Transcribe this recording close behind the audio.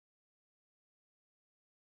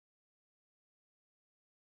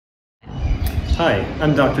Hi,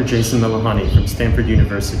 I'm Dr. Jason Melehani from Stanford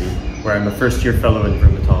University, where I'm a first-year fellow in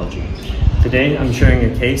rheumatology. Today, I'm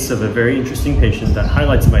sharing a case of a very interesting patient that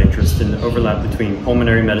highlights my interest in the overlap between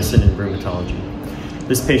pulmonary medicine and rheumatology.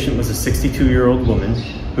 This patient was a 62-year-old woman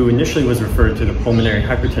who initially was referred to the pulmonary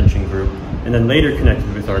hypertension group and then later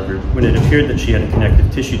connected with our group when it appeared that she had a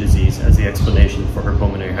connective tissue disease as the explanation for her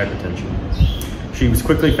pulmonary hypertension. She was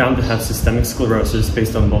quickly found to have systemic sclerosis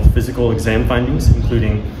based on both physical exam findings,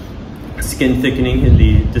 including skin thickening in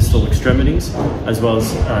the distal extremities, as well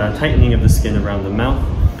as tightening of the skin around the mouth,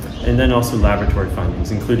 and then also laboratory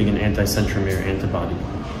findings, including an anti-centromere antibody.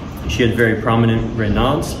 She had very prominent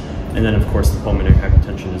Raynaud's, and then of course the pulmonary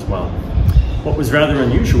hypertension as well. What was rather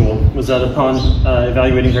unusual was that upon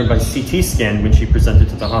evaluating her by CT scan when she presented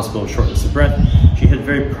to the hospital with shortness of breath, she had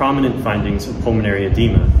very prominent findings of pulmonary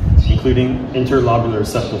edema, including interlobular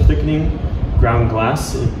septal thickening, ground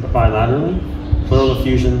glass bilaterally, pleural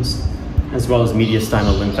effusions, as well as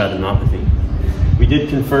mediastinal lymphadenopathy. We did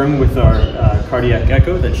confirm with our cardiac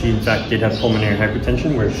echo that she in fact did have pulmonary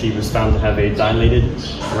hypertension, where she was found to have a dilated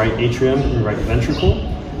right atrium and right ventricle,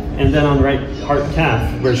 and then on right heart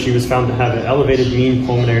cath, where she was found to have an elevated mean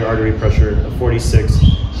pulmonary artery pressure of 46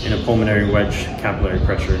 and a pulmonary wedge capillary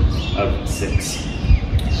pressure of 6.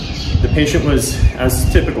 The patient was, as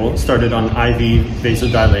typical, started on IV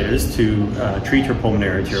vasodilators to treat her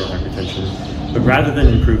pulmonary arterial hypertension, but rather than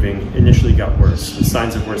improving, initially got worse, with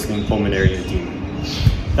signs of worsening pulmonary edema.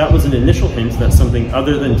 That was an initial hint that something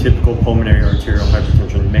other than typical pulmonary arterial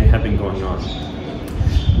hypertension may have been going on.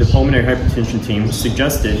 The pulmonary hypertension team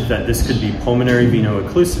suggested that this could be pulmonary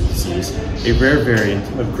veno-occlusive disease, a rare variant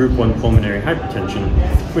of group 1 pulmonary hypertension,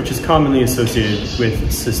 which is commonly associated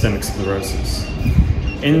with systemic sclerosis.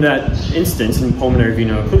 In that instance, in pulmonary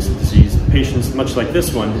veno-occlusive disease, patients much like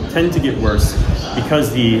this one tend to get worse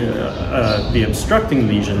because the obstructing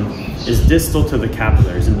lesion is distal to the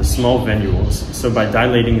capillaries in the small venules. So by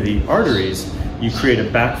dilating the arteries, you create a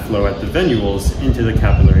backflow at the venules into the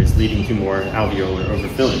capillaries, leading to more alveolar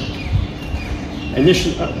overfilling.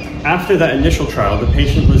 After that initial trial, the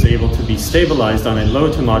patient was able to be stabilized on a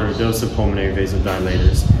low to moderate dose of pulmonary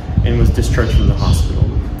vasodilators and was discharged from the hospital.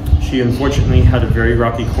 She unfortunately had a very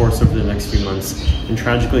rocky course over the next few months and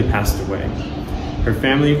tragically passed away. Her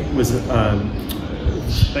family was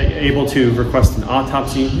able to request an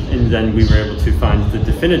autopsy, and then we were able to find the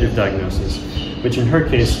definitive diagnosis, which in her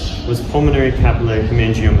case was pulmonary capillary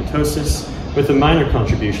hemangiomatosis with a minor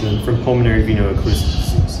contribution from pulmonary veno-occlusive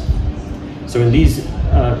disease. So in these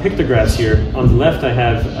pictographs here, on the left I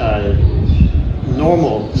have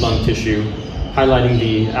normal lung tissue highlighting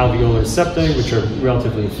the alveolar septa, which are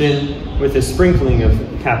relatively thin, with a sprinkling of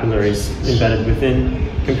capillaries embedded within,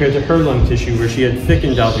 compared to her lung tissue where she had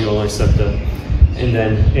thickened alveolar septa, and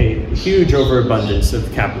then a huge overabundance of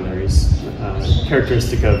capillaries,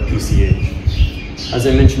 characteristic of PCH. As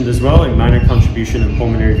I mentioned as well, a minor contribution of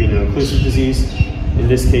pulmonary veno-occlusive disease, in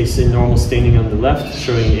this case a normal staining on the left,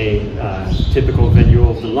 showing a typical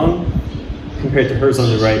venule of the lung, compared to hers on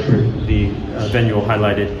the right, where the venule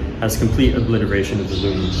highlighted has complete obliteration of the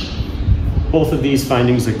lumen. Both of these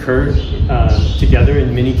findings occur together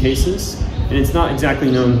in many cases, and it's not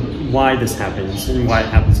exactly known why this happens and why it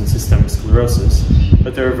happens in systemic sclerosis,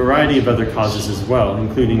 but there are a variety of other causes as well,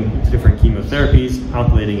 including different chemotherapies,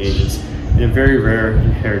 alkylating agents, and a very rare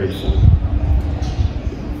inherited form.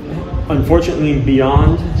 Unfortunately,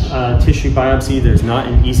 beyond tissue biopsy, there's not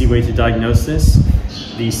an easy way to diagnose this.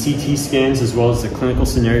 The CT scans as well as the clinical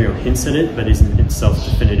scenario hints at it, but isn't itself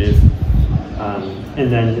definitive. And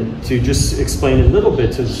then to just explain a little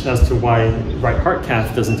bit as to why right heart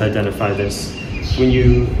cath doesn't identify this, when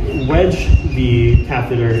you wedge the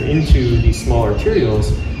catheter into the small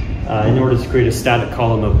arterioles in order to create a static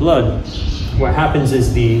column of blood, what happens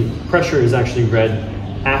is the pressure is actually read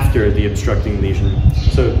after the obstructing lesion.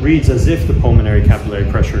 So it reads as if the pulmonary capillary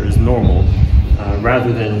pressure is normal,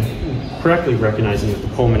 rather than correctly recognizing that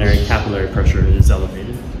the pulmonary capillary pressure is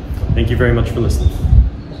elevated. Thank you very much for listening.